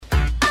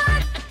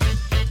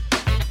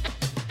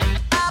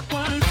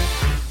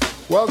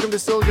Welcome to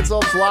Silicon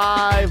Slopes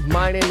Live.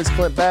 My name is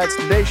Clint Betts.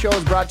 Today's show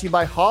is brought to you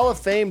by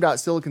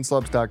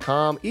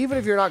hallofame.siliconslopes.com. Even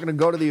if you're not going to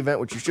go to the event,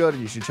 which you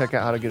should check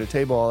out how to get a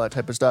table, all that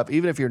type of stuff.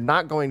 Even if you're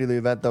not going to the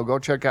event, though, go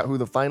check out who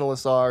the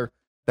finalists are.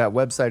 That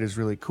website is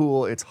really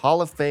cool. It's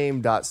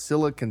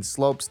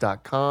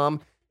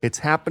hallofame.siliconslopes.com. It's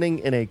happening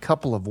in a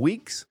couple of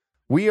weeks.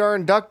 We are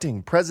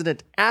inducting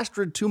President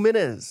Astrid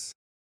Tuminez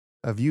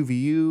of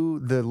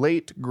UVU, the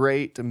late,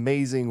 great,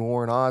 amazing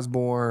Warren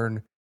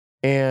Osborne,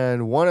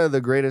 and one of the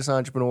greatest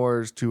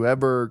entrepreneurs to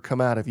ever come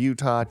out of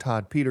Utah,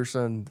 Todd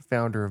Peterson, the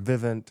founder of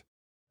Vivint.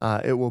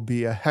 It will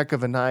be a heck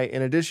of a night.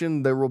 In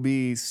addition, there will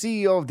be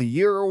CEO of the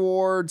Year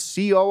Awards,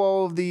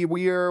 COO of the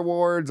Year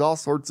Awards, all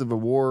sorts of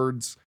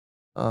awards,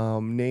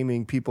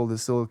 naming people the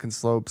Silicon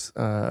Slopes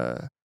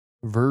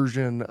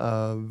version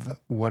of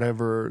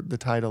whatever the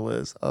title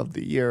is of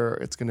the year.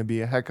 It's going to be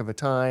a heck of a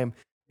time.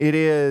 It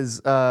is,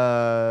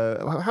 by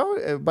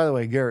the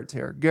way, Garrett's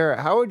here. Garrett,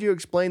 how would you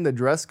explain the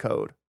dress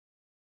code?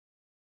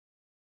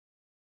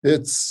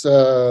 It's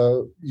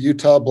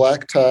Utah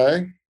black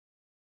tie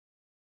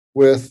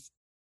with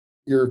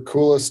your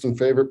coolest and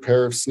favorite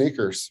pair of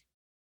sneakers.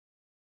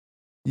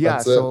 Yeah,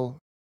 so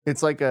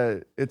it's like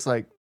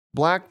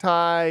black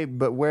tie,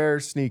 but wear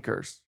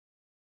sneakers.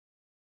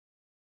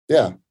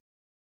 Yeah.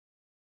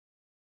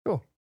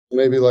 Cool.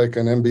 Maybe like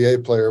an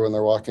NBA player when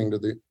they're walking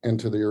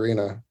into the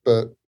arena,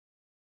 but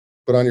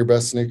put on your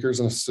best sneakers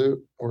and a suit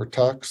or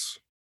tux.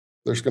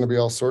 There's going to be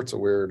all sorts of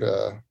weird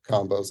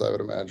combos, I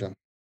would imagine.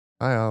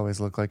 I always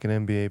look like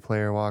an NBA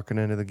player walking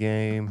into the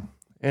game.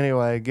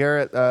 Anyway,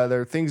 Garrett, there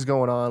are things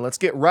going on. Let's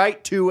get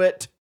right to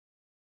it.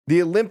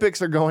 The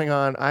Olympics are going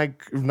on. I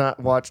have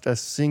not watched a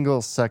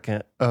single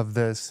second of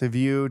this. Have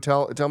you?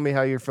 Tell me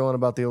how you're feeling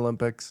about the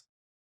Olympics.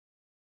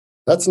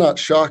 That's not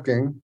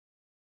shocking.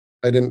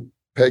 I didn't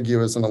peg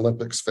you as an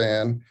Olympics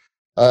fan.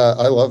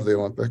 I love the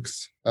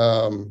Olympics.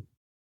 And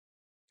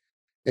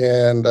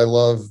I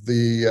love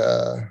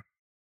the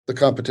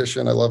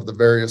competition. I love the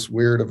various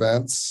weird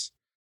events.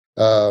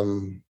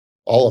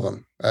 All of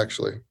them,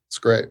 actually. It's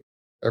great.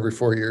 Every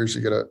 4 years,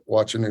 you get to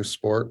watch a new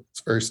sport.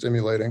 It's very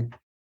stimulating.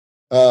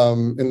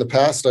 In the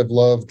past, I've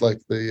loved like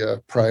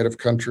the pride of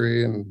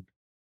country and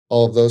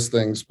all of those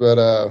things.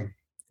 But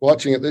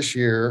watching it this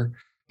year,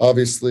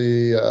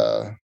 obviously,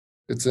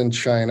 it's in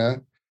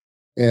China,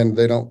 and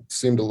they don't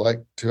seem to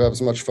like to have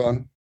as much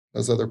fun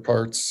as other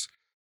parts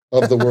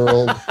of the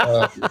world.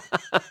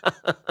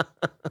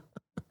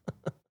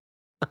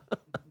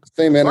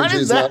 Same energy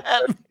is not.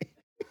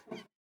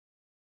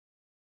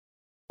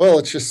 Well,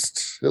 it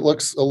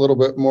looks a little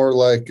bit more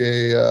like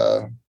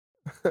everyone's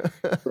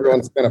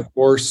kind of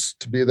forced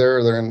to be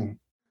there. They're in.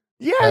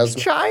 Yeah, it's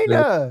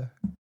China.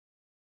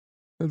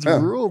 It's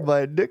ruled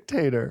by a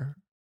dictator.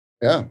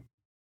 Yeah.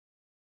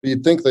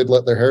 You'd think they'd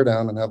let their hair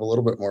down and have a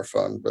little bit more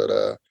fun, but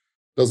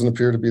doesn't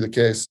appear to be the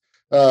case.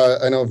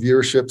 I know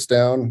viewership's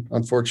down,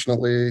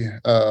 unfortunately.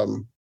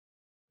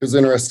 It's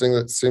interesting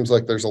that it seems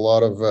like there's a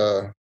lot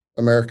of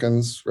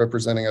Americans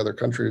representing other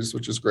countries,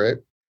 which is great.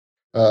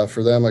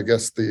 For them, I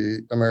guess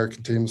the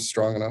American team's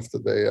strong enough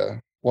that they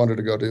wanted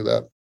to go do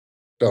that.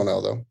 Don't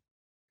know, though.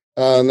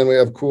 And then we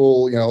have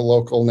cool,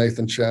 local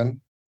Nathan Chen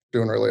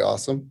doing really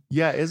awesome.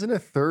 Yeah, isn't a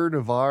third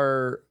of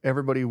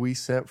everybody we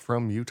sent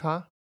from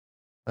Utah?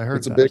 I heard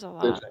it's that. A big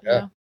lot,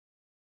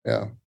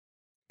 yeah.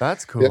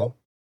 That's cool.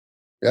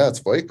 Yeah,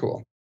 it's way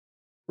cool.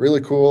 Really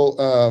cool.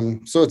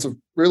 So it's a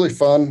really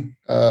fun.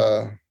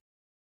 The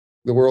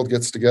world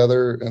gets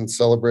together and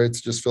celebrates,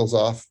 just feels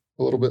off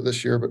a little bit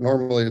this year, but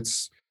normally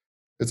it's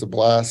a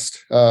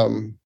blast.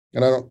 And I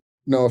don't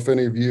know if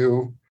any of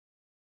you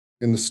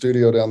in the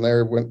studio down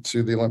there went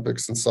to the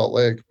Olympics in Salt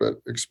Lake, but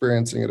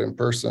experiencing it in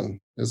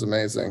person is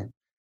amazing.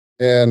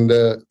 And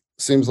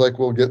seems like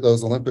we'll get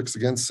those Olympics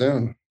again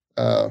soon.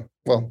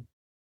 Well,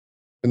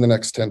 in the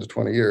next 10 to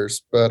 20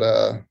 years, but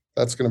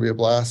that's going to be a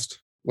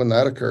blast when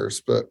that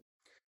occurs. But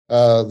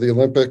the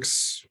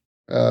Olympics,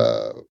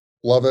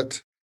 love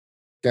it.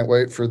 Can't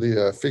wait for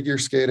the figure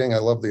skating. I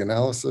love the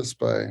analysis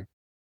by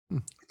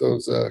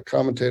those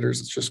commentators.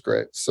 It's just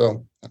great.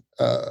 So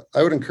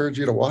I would encourage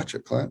you to watch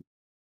it, Clint.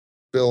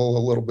 Feel a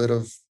little bit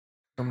of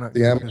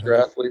the amateur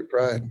athlete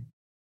pride.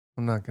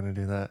 I'm not going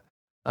to do that.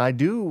 I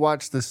do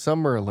watch the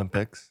Summer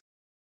Olympics,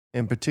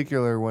 in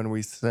particular when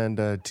we send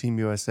Team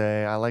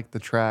USA. I like the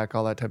track,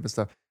 all that type of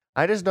stuff.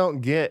 I just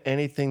don't get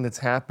anything that's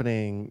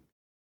happening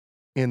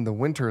in the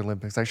Winter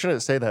Olympics. I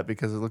shouldn't say that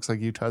because it looks like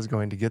Utah's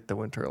going to get the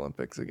Winter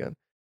Olympics again.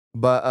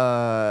 But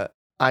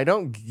I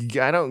don't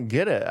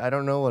get it. I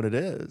don't know what it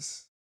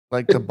is.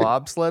 Like the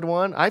bobsled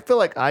one, I feel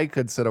like I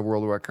could set a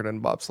world record in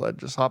bobsled.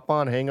 Just hop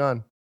on, hang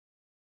on.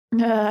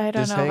 I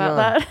don't know about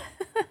that.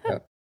 Yeah.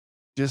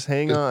 Just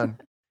hang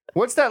on.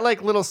 What's that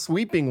like little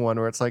sweeping one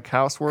where it's like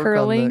housework?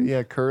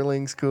 Curling?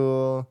 Curling's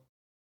cool.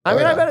 I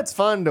mean, I bet it's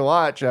fun to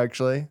watch,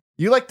 actually.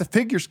 You like the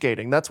figure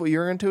skating. That's what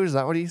you're into? Is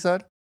that what he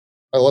said?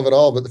 I love it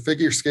all, but the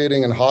figure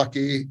skating and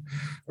hockey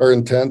are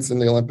intense in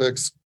the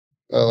Olympics.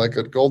 Like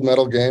a gold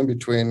medal game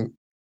between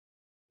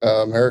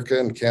America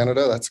and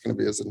Canada, that's going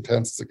to be as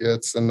intense as it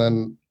gets. And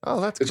then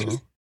that's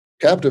cool.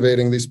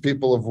 captivating. These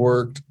people have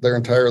worked their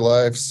entire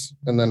lives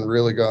and then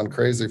really gone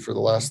crazy for the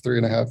last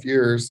 3.5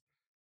 years.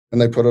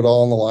 And they put it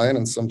all on the line.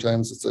 And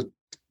sometimes it's a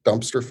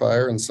dumpster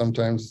fire and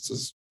sometimes it's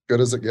as good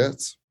as it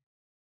gets.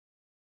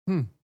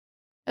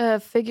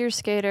 A figure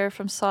skater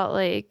from Salt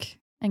Lake,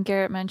 and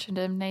Garrett mentioned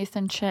him,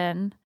 Nathan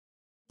Chen,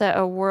 set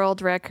a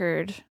world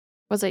record.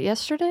 Was it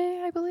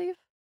yesterday, I believe?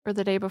 Or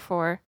the day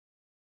before?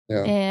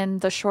 Yeah. In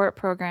the short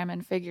program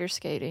in figure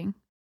skating.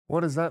 What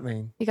does that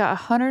mean? He got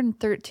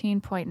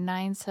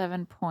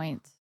 113.97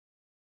 points.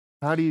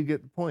 How do you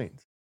get the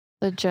points?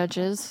 The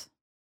judges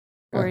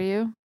for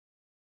you.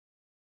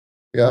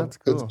 Yeah, That's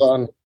cool. It's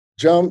on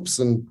jumps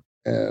and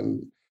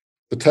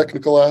the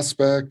technical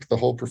aspect, the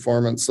whole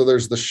performance. So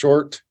there's the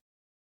short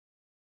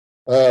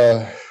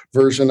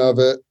version of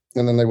it,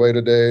 and then they wait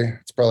a day.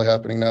 It's probably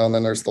happening now. And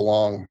then there's the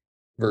long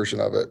version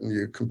of it, and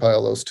you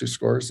compile those two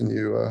scores and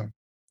you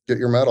get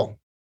your medal,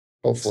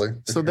 hopefully.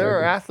 So there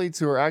are athletes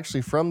who are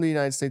actually from the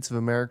United States of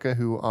America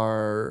who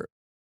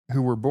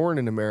were born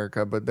in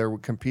America, but they're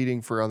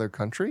competing for other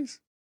countries?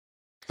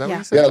 Is that what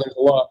you said? Yeah, there's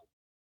a lot.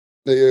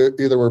 They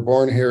either were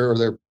born here or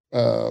they're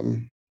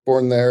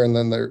born there, and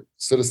then they're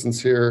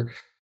citizens here.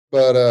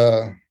 But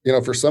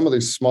for some of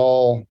these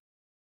small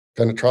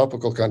kind of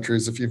tropical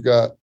countries, if you've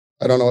got,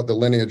 I don't know what the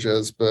lineage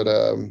is, but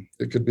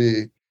it could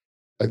be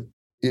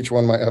each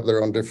one might have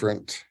their own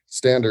different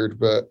standard,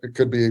 but it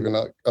could be even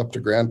up to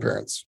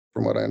grandparents,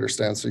 from what I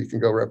understand. So you can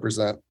go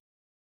represent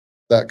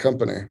that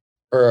company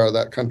or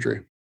that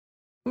country,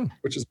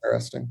 which is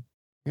interesting.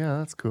 Yeah,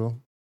 that's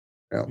cool.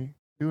 Yeah.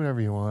 Do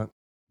whatever you want,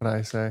 what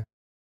I say.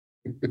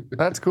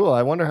 That's cool.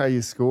 I wonder how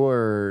you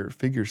score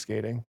figure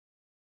skating.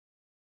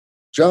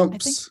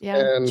 Jumps.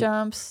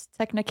 Jumps,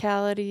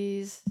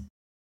 technicalities.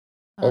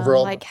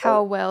 Overall, like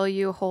how well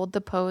you hold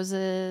the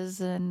poses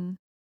and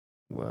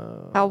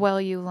how well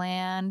you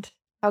land,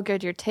 how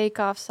good your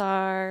takeoffs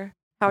are,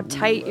 how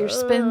tight your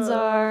spins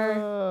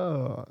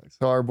are.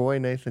 So our boy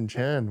Nathan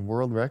Chen,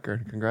 world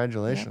record.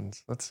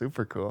 Congratulations. Yep. That's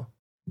super cool.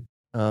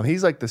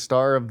 He's like the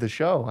star of the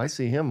show. I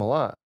see him a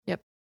lot.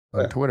 Yep.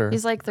 On Twitter.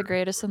 He's like the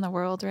greatest in the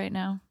world right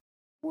now.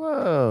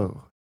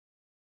 Whoa.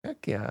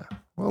 Heck yeah.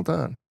 Well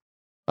done.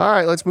 All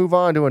right, let's move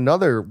on to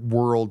another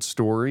world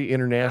story,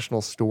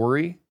 international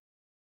story.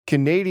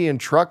 Canadian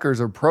truckers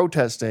are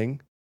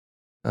protesting.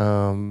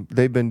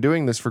 They've been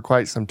doing this for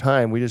quite some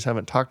time. We just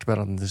haven't talked about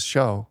it on this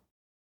show.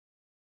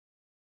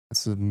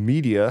 It's the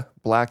media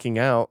blacking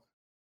out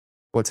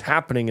what's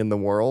happening in the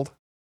world.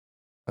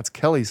 That's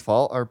Kelly's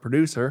fault, our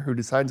producer, who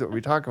decides what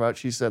we talk about.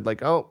 She said, I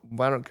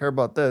don't care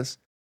about this.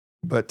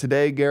 But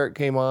today, Garrett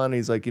came on. And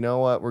he's like, you know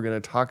what? We're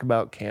going to talk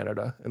about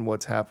Canada and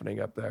what's happening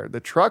up there. The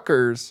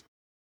truckers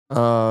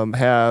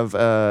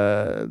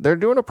they're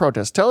doing a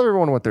protest. Tell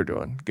everyone what they're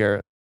doing,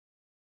 Garrett.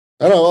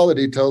 I don't know all the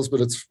details, but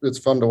it's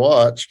fun to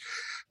watch.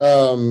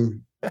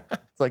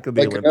 It's like the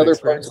Olympics, in other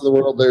parts of the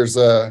world, there's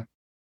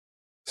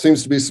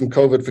seems to be some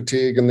COVID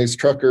fatigue, and these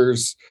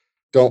truckers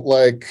don't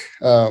like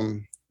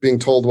being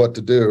told what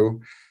to do,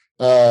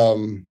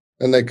 and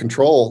they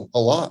control a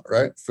lot,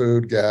 right?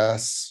 Food,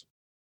 gas,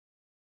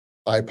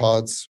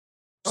 iPods.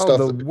 Stuff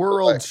the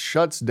world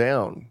shuts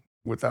down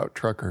without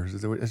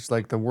truckers. It's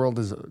like the world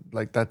is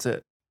like, that's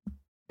it.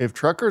 If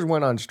truckers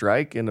went on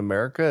strike in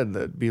America,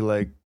 that'd be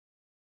like,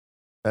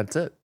 that's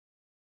it.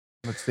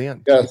 That's the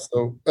end. Yeah.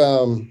 So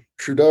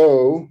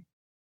Trudeau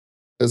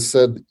has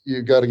said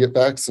you got to get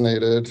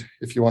vaccinated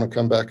if you want to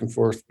come back and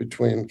forth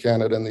between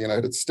Canada and the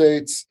United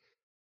States.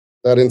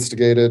 That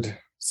instigated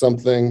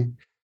something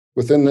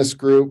within this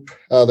group.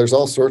 There's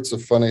all sorts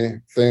of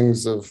funny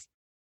things of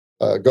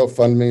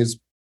GoFundMe's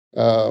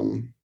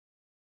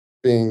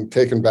being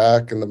taken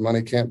back and the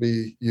money can't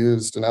be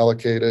used and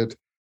allocated.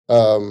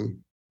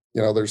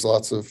 There's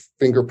lots of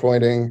finger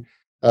pointing,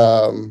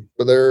 but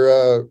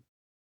they're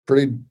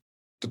pretty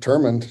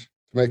determined to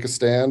make a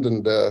stand,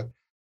 and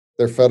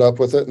they're fed up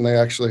with it, and they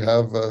actually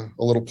have a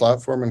little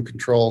platform and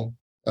control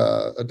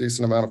a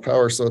decent amount of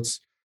power. So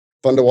it's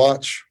fun to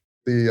watch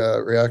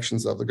the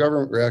reactions of the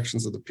government,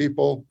 reactions of the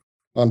people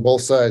on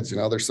both sides.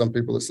 There's some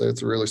people that say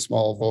it's a really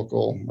small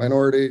vocal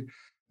minority,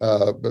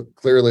 but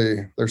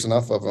clearly there's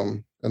enough of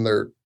them, and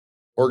they're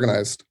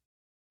organized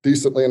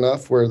decently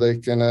enough where they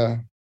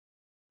can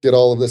get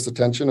all of this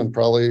attention, and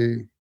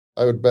probably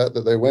I would bet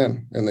that they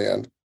win in the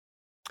end.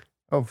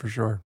 Oh, for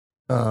sure.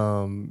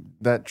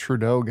 That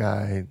Trudeau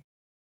guy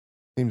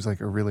seems like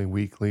a really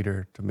weak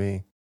leader to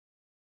me.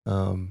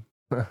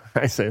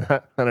 I say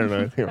that. I don't know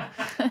anything.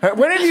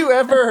 When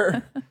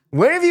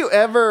have you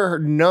ever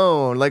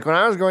known? Like when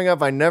I was growing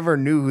up, I never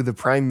knew who the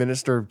Prime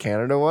Minister of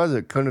Canada was.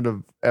 It couldn't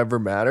have ever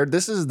mattered.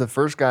 This is the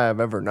first guy I've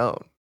ever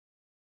known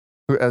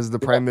as the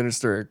Prime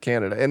Minister of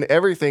Canada. And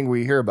everything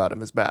we hear about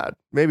him is bad.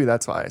 Maybe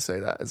that's why I say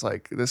that. It's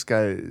like, this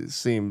guy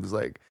seems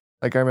like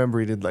I remember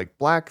he did like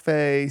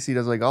blackface. He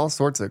does like all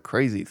sorts of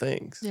crazy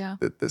things. Yeah.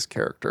 This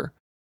character.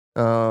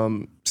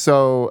 The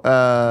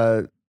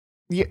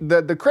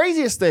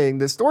craziest thing,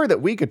 the story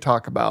that we could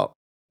talk about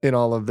in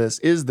all of this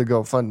is the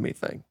GoFundMe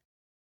thing.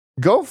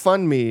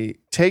 GoFundMe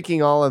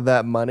taking all of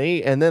that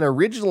money, and then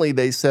originally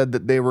they said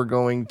that they were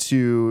going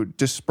to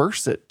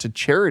disperse it to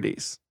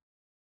charities,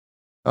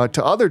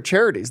 to other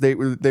charities. They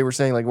were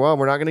saying like, well,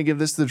 we're not going to give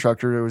this to the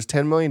truckers. It was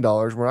 $10 million.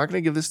 We're not going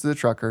to give this to the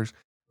truckers.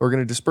 We're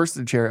going to disperse it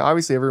to charity.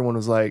 Obviously, everyone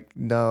was like,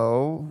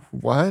 no,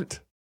 what?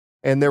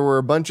 And there were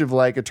a bunch of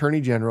like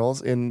attorney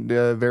generals in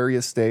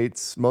various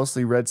states,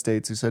 mostly red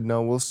states, who said,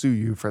 no, we'll sue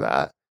you for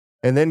that.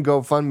 And then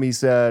GoFundMe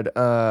said,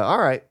 all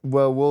right,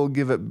 well,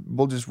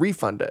 we'll just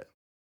refund it.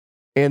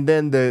 And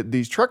then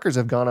these truckers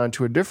have gone on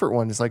to a different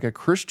one. It's like a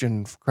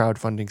Christian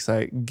crowdfunding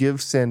site,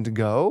 Give, Send,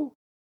 Go.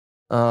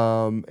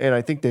 And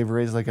I think they've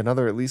raised like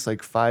another at least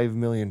like $5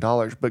 million.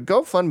 But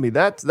GoFundMe,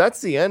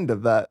 that's the end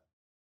of that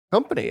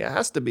company. It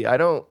has to be.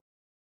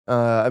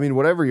 I mean,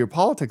 whatever your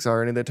politics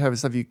are and that type of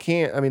stuff, you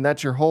can't. I mean,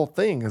 that's your whole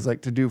thing is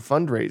like to do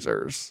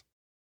fundraisers.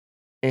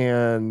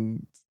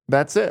 And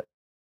that's it.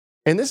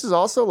 And this is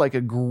also like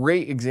a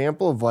great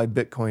example of why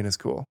Bitcoin is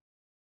cool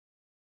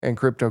and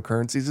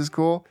cryptocurrencies is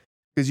cool.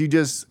 Because you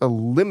just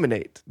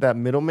eliminate that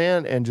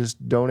middleman and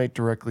just donate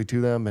directly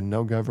to them, and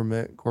no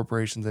government,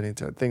 corporations,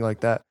 anything like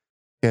that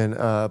can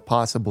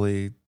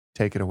possibly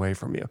take it away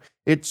from you.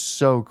 It's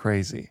so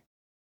crazy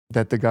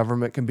that the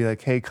government can be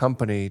like, hey,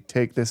 company,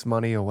 take this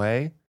money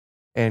away,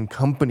 and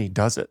company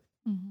does it.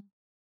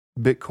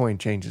 Mm-hmm. Bitcoin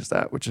changes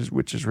that, which is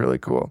really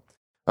cool.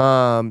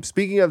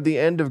 Speaking of the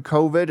end of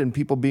COVID and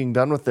people being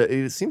done with it,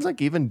 it seems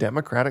like even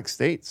Democratic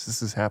states,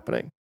 this is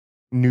happening.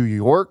 New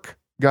York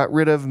got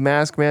rid of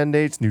mask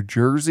mandates. New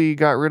Jersey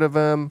got rid of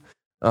them.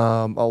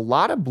 A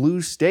lot of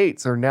blue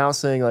states are now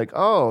saying like,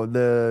 oh,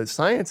 the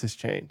science has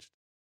changed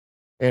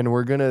and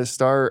we're going to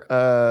start,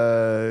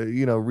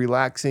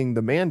 relaxing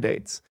the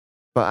mandates.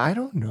 But I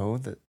don't know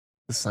that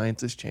the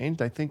science has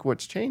changed. I think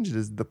what's changed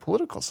is the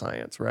political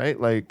science, right?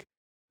 Like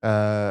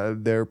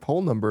their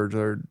poll numbers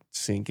are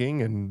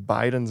sinking and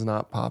Biden's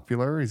not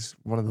popular. He's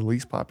one of the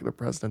least popular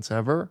presidents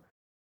ever.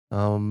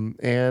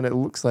 And it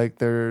looks like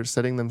they're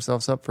setting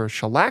themselves up for a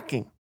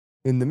shellacking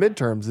in the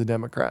midterms, the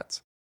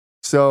Democrats.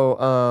 So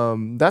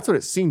that's what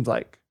it seemed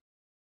like.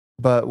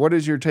 But what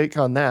is your take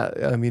on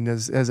that? I mean,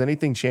 has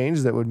anything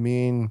changed that would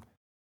mean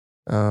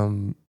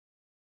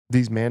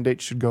these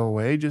mandates should go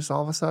away just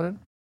all of a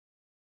sudden?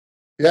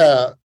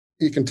 Yeah,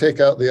 you can take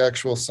out the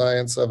actual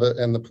science of it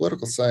and the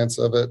political science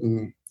of it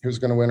and who's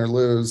going to win or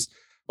lose.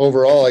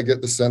 Overall, I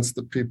get the sense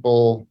that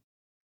people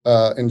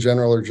in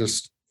general are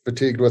just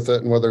fatigued with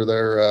it, and whether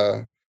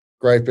they're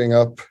griping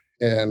up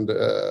and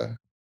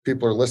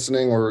people are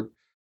listening, or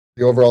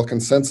the overall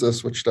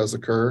consensus, which does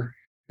occur,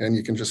 and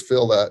you can just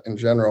feel that in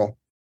general.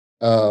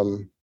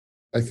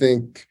 I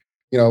think,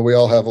 we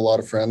all have a lot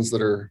of friends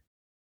that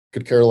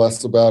could care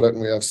less about it,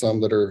 and we have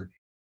some that are,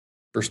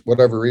 for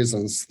whatever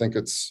reasons, think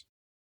it's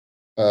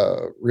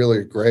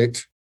really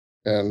great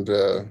and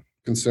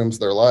consumes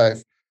their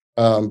life.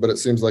 But it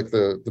seems like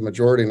the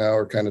majority now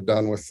are kind of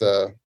done with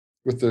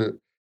the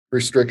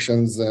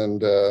restrictions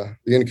and the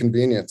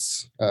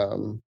inconvenience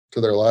to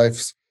their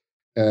lives.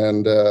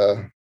 And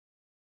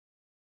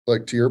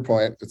like to your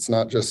point, it's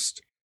not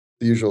just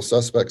the usual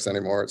suspects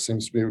anymore. It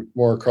seems to be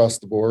more across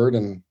the board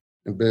and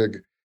in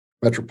big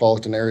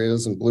metropolitan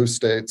areas and blue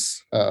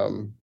states.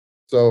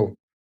 So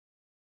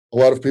a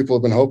lot of people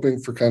have been hoping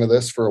for kind of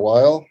this for a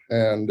while,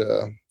 and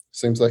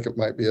seems like it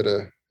might be at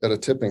a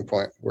tipping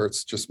point where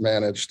it's just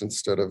managed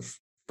instead of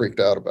freaked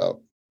out about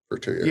for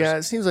 2 years. Yeah,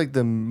 it seems like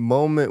the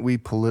moment we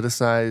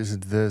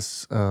politicized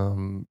this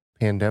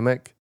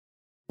pandemic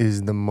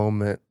is the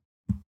moment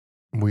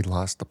we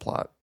lost the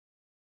plot.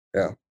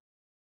 Yeah.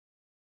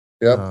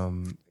 Yep.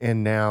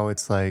 And now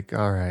it's like,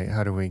 all right,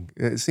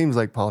 it seems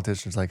like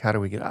politicians like, how do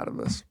we get out of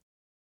this?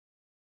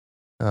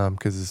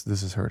 Because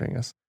this is hurting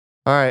us.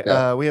 All right.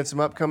 Yeah. We have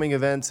some upcoming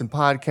events and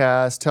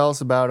podcasts. Tell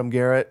us about them,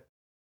 Garrett.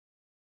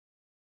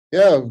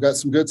 Yeah, we've got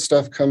some good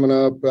stuff coming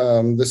up.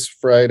 This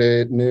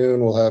Friday at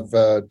noon, we'll have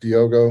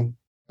Diogo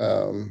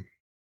from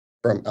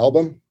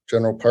Album,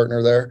 general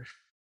partner there.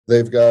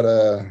 They're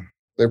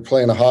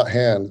playing a hot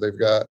hand. They've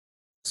got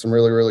some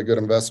really, really good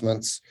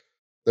investments.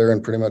 They're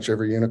in pretty much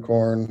every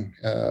unicorn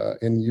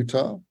in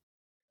Utah.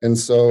 And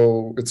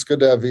so it's good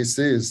to have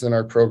VCs in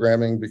our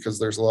programming because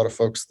there's a lot of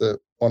folks that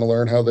want to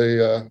learn how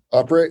they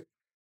operate,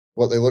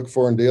 what they look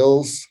for in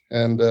deals.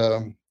 And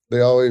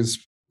they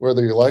always,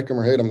 whether you like them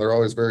or hate them, they're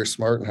always very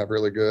smart and have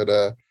really good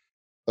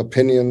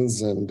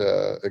opinions and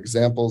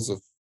examples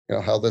of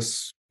how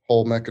this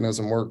whole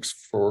mechanism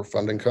works for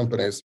funding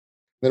companies.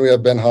 Then we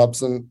have Ben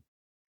Hodson,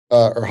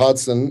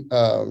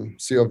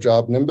 CEO of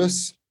Job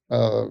Nimbus,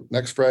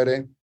 next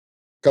Friday.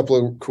 A couple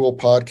of cool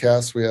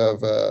podcasts. We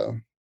have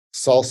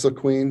Salsa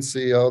Queen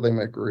CEO. They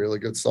make really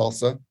good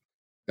salsa,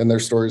 and their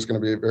story is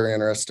going to be very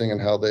interesting in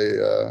how they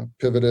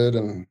pivoted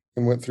and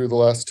went through the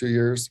last 2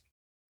 years.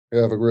 We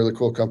have a really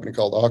cool company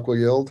called Aqua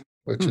Yield,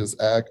 which is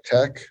ag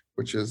tech,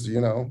 which is,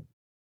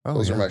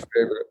 those are my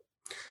favorite.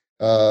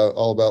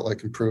 All about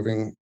like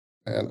improving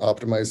and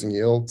optimizing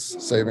yields,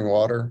 saving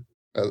water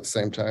at the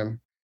same time,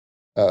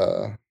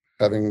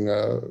 having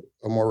a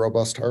more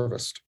robust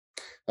harvest.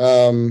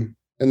 And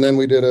And then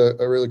we did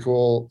a really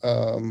cool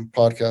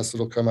podcast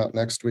that'll come out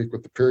next week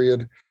with the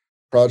Period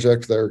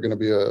Project. They're going to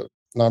be a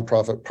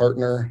nonprofit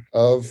partner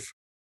of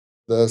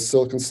the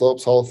Silicon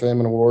Slopes Hall of Fame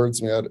and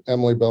Awards. We had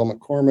Emily Bell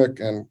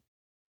McCormick and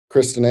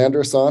Kristen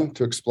Andrus on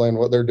to explain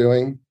what they're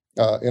doing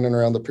in and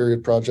around the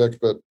Period Project.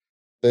 But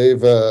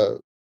they've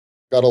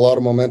got a lot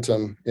of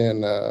momentum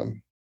in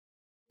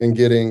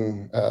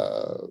getting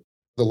the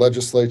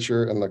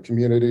legislature and the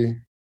community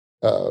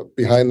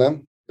behind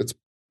them.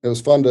 It was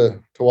fun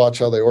to watch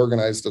how they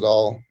organized it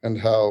all and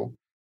how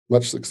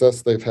much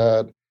success they've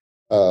had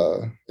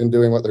in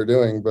doing what they're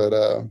doing. But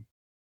a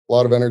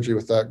lot of energy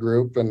with that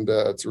group, and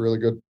it's a really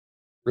good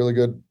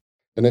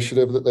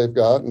initiative that they've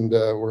got, and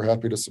we're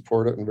happy to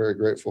support it and very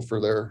grateful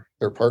for their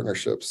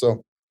partnership.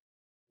 So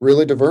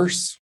really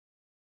diverse,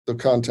 the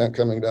content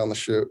coming down the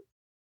chute.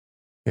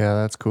 Yeah,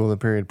 that's cool. The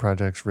Period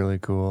Project's really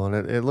cool,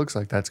 and it looks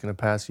like that's going to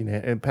pass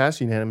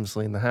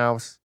unanimously in the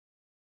House.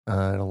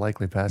 It'll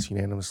likely pass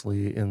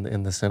unanimously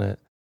in the Senate.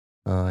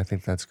 I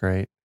think that's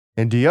great.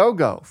 And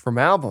Diogo from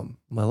Album.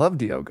 I love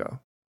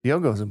Diogo.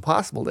 Diogo's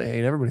impossible to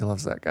hate. Everybody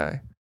loves that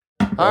guy.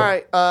 All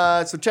right,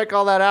 so check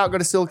all that out. Go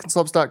to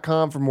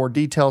siliconslopes.com for more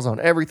details on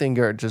everything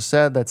Garrett just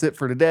said. That's it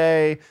for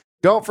today.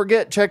 Don't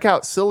forget, check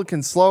out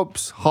Silicon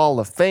Slopes Hall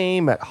of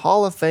Fame at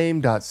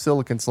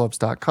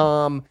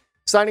halloffame.siliconslopes.com.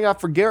 Signing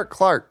off for Garrett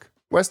Clark,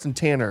 Weston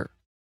Tanner,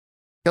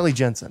 Kelly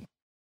Jensen.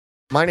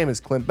 My name is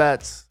Clint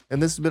Betts,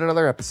 and this has been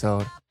another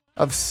episode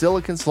of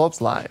Silicon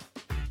Slopes Live.